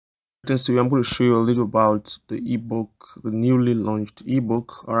greetings to you. I'm going to show you a little about the ebook, the newly launched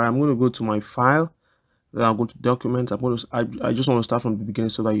ebook. All right, I'm going to go to my file, then I'll go to documents. I just want to start from the beginning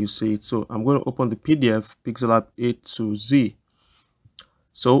so that you see it. So I'm going to open the PDF Pixellab A to Z.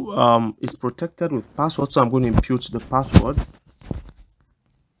 So it's protected with password, so I'm going to impute the password.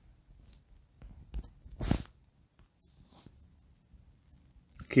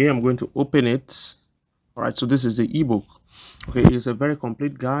 Okay, I'm going to open it. All right, so this is the ebook. Okay, it's a very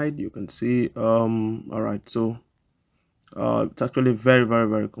complete guide. You can see all right, so it's actually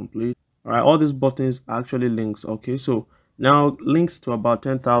very complete. All right, all these buttons are actually links. Okay, so now links to about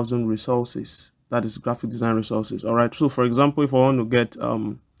 10,000 resources, that is graphic design resources. All right, so for example, if I want to get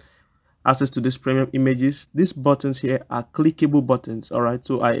access to these premium images, these buttons here are clickable buttons. All right,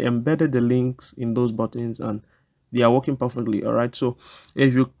 so I embedded the links in those buttons and they are working perfectly. All right, so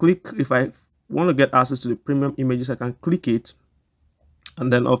if you click, if I want to get access to the premium images, I can click it,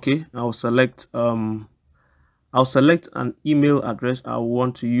 and then okay, I'll select an email address I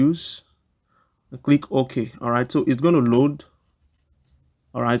want to use and click OK. All right, so it's going to load.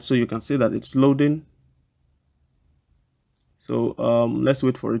 All right, so you can see that it's loading. So let's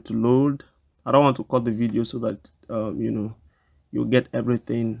wait for it to load. I don't want to cut the video so that you get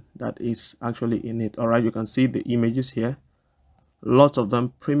everything that is actually in it. All right, you can see the images here, lots of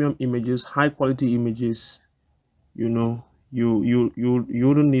them, premium images, high quality images. You don't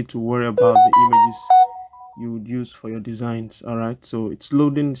need to worry about the images you would use for your designs. All right, so it's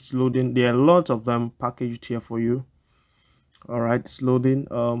loading. There are lots of them packaged here for you. All right, it's loading.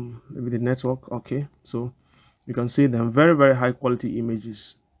 Maybe the network. Okay, so you can see them, very high quality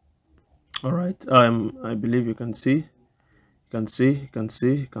images. All right, I believe you can see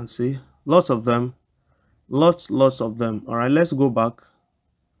lots of them, lots of them. All right, let's go back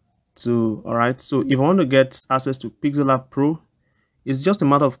to, all right, so if I want to get access to Pixellab Pro, it's just a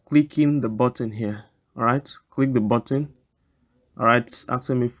matter of clicking the button here. All right, click the button. All right, it's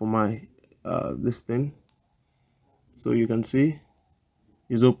asking me for my this thing, so you can see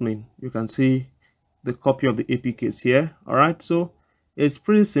it's opening. You can see the copy of the APKs here. All right, so it's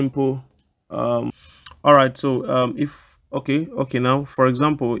pretty simple. All right, so if okay, now for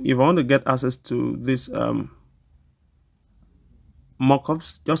example, if I want to get access to this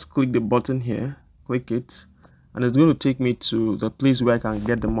mockups, just click the button here, click it, and it's going to take me to the place where I can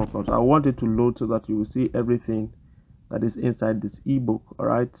get the mockups. I want it to load so that you will see everything that is inside this ebook. All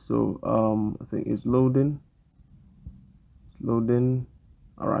right, so I think it's loading. All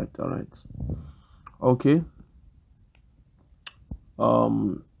right, okay.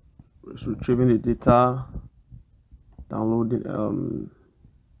 It's retrieving the data, downloading,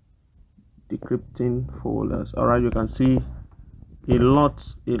 decrypting folders. All right, you can see a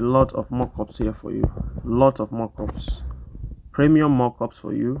lot of mockups here for you, lots of mockups, premium mockups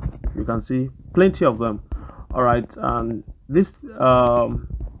for you. You can see plenty of them. All right, and this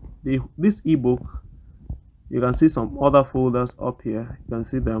this ebook, you can see some other folders up here. You can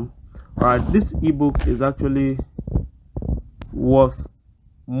see them. All right, this ebook is actually worth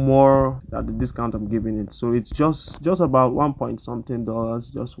more at the discount I'm giving it, so it's just about $1 point something,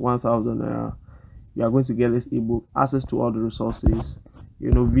 just 1,000 naira. You are going to get this ebook, access to all the resources,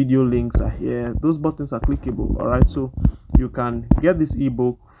 video links are here, those buttons are clickable. All right, so you can get this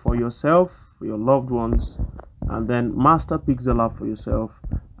ebook for yourself, for your loved ones, and then master Pixellab for yourself,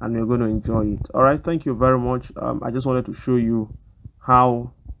 and you're going to enjoy it. All right, thank you very much. I just wanted to show you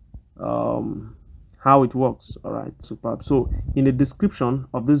how it works. All right, superb. So in the description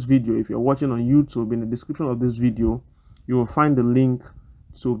of this video, if you're watching on YouTube, in the description of this video, you will find the link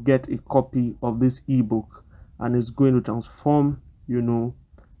to get a copy of this ebook, and it's going to transform the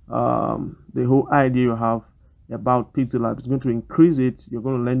whole idea you have about Pixellab. It's going to increase it. You're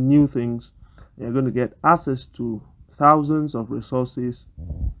going to learn new things, and you're going to get access to thousands of resources,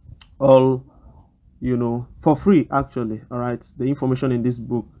 all for free actually. All right, the information in this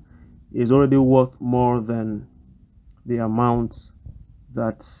book is already worth more than the amount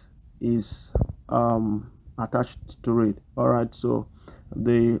that is attached to it. All right, so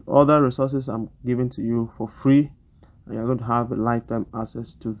the other resources I'm giving to you for free, and you're going to have a lifetime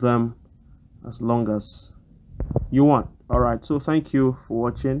access to them as long as you want. All right, so thank you for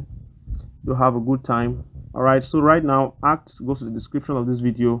watching. You have a good time. All right, so right now go to the description of this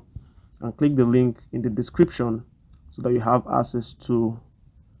video and click the link in the description so that you have access to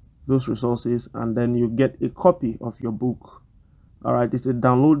those resources, and then you get a copy of your book. All right, it's a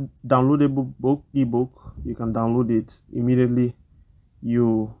downloadable ebook. You can download it immediately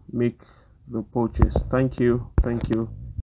you make the purchase. Thank you.